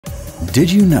Did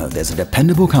you know there's a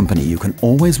dependable company you can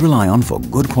always rely on for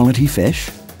good quality fish?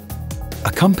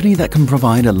 A company that can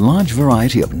provide a large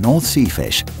variety of North Sea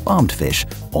fish, farmed fish,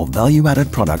 or value-added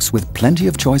products with plenty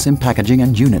of choice in packaging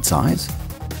and unit size?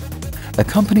 A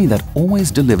company that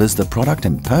always delivers the product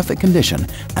in perfect condition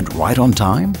and right on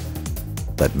time?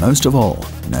 But most of all,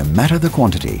 no matter the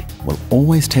quantity, will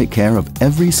always take care of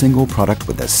every single product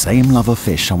with the same love of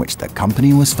fish on which the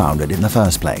company was founded in the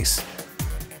first place.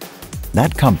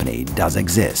 That company does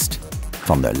exist,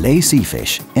 from the Lee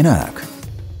Seafish in Urk.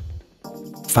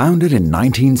 Founded in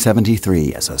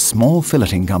 1973 as a small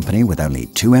filleting company with only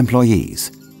 2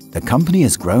 employees, the company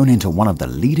has grown into one of the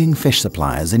leading fish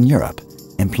suppliers in Europe,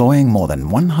 employing more than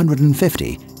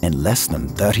 150 in less than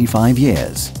 35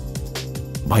 years.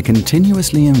 By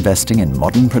continuously investing in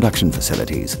modern production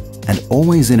facilities and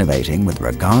always innovating with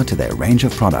regard to their range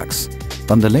of products,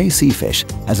 Lee Seafish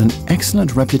has an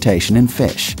excellent reputation in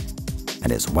fish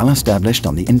and is well established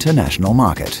on the international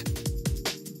market.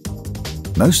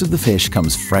 Most of the fish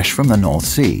comes fresh from the North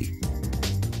Sea.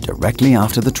 Directly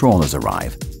after the trawlers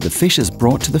arrive, the fish is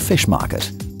brought to the fish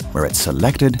market, where it's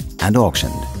selected and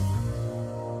auctioned.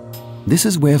 This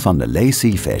is where Lee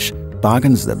Seafish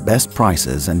bargains the best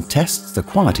prices and tests the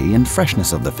quality and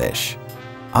freshness of the fish.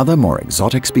 Other more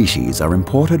exotic species are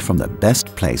imported from the best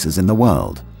places in the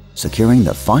world, securing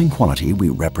the fine quality we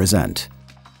represent.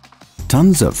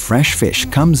 Tons of fresh fish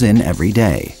comes in every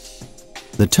day.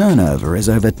 The turnover is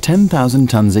over 10,000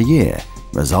 tons a year,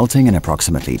 resulting in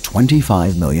approximately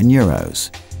 25 million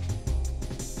euros.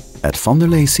 At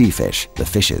Lee Seafish, the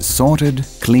fish is sorted,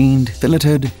 cleaned,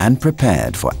 filleted and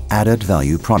prepared for added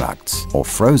value products, or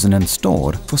frozen and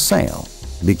stored for sale.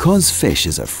 Because fish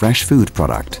is a fresh food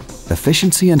product,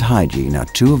 efficiency and hygiene are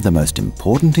 2 of the most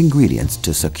important ingredients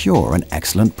to secure an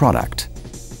excellent product.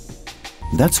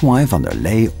 That's why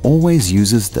Lee always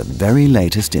uses the very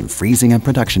latest in freezing and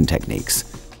production techniques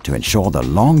to ensure the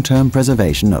long-term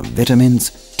preservation of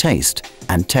vitamins, taste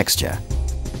and texture.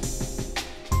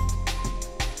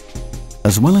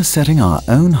 As well as setting our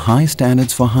own high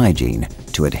standards for hygiene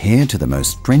to adhere to the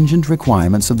most stringent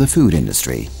requirements of the food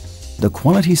industry, the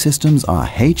quality systems are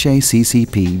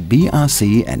HACCP,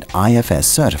 BRC and IFS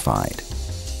certified.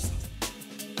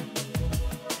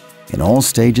 In all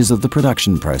stages of the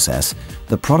production process,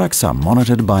 the products are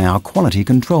monitored by our quality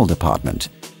control department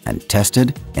and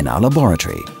tested in our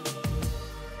laboratory.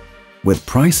 With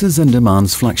prices and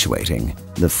demands fluctuating,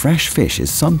 the fresh fish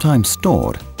is sometimes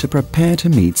stored to prepare to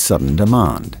meet sudden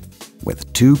demand.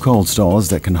 With 2 cold stores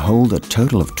that can hold a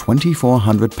total of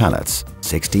 2,400 pallets,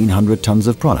 1,600 tons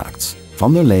of products,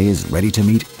 Lee is ready to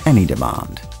meet any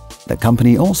demand. The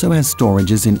company also has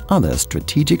storages in other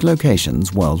strategic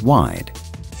locations worldwide.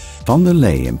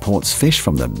 Lee imports fish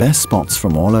from the best spots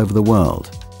from all over the world,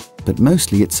 but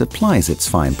mostly it supplies its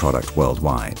fine product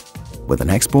worldwide. With an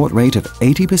export rate of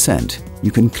 80%,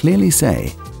 you can clearly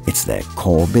say it's their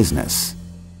core business.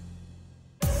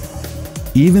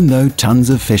 Even though tons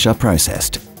of fish are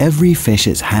processed, every fish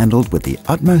is handled with the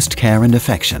utmost care and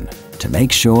affection to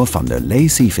make sure Lee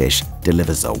Seafish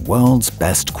delivers the world's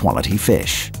best quality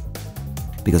fish.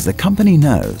 Because the company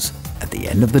knows, at the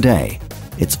end of the day,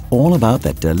 it's all about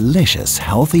that delicious,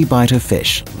 healthy bite of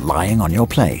fish lying on your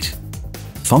plate.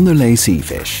 Lee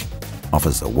Seafish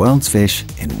offers the world's fish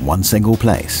in one single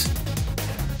place.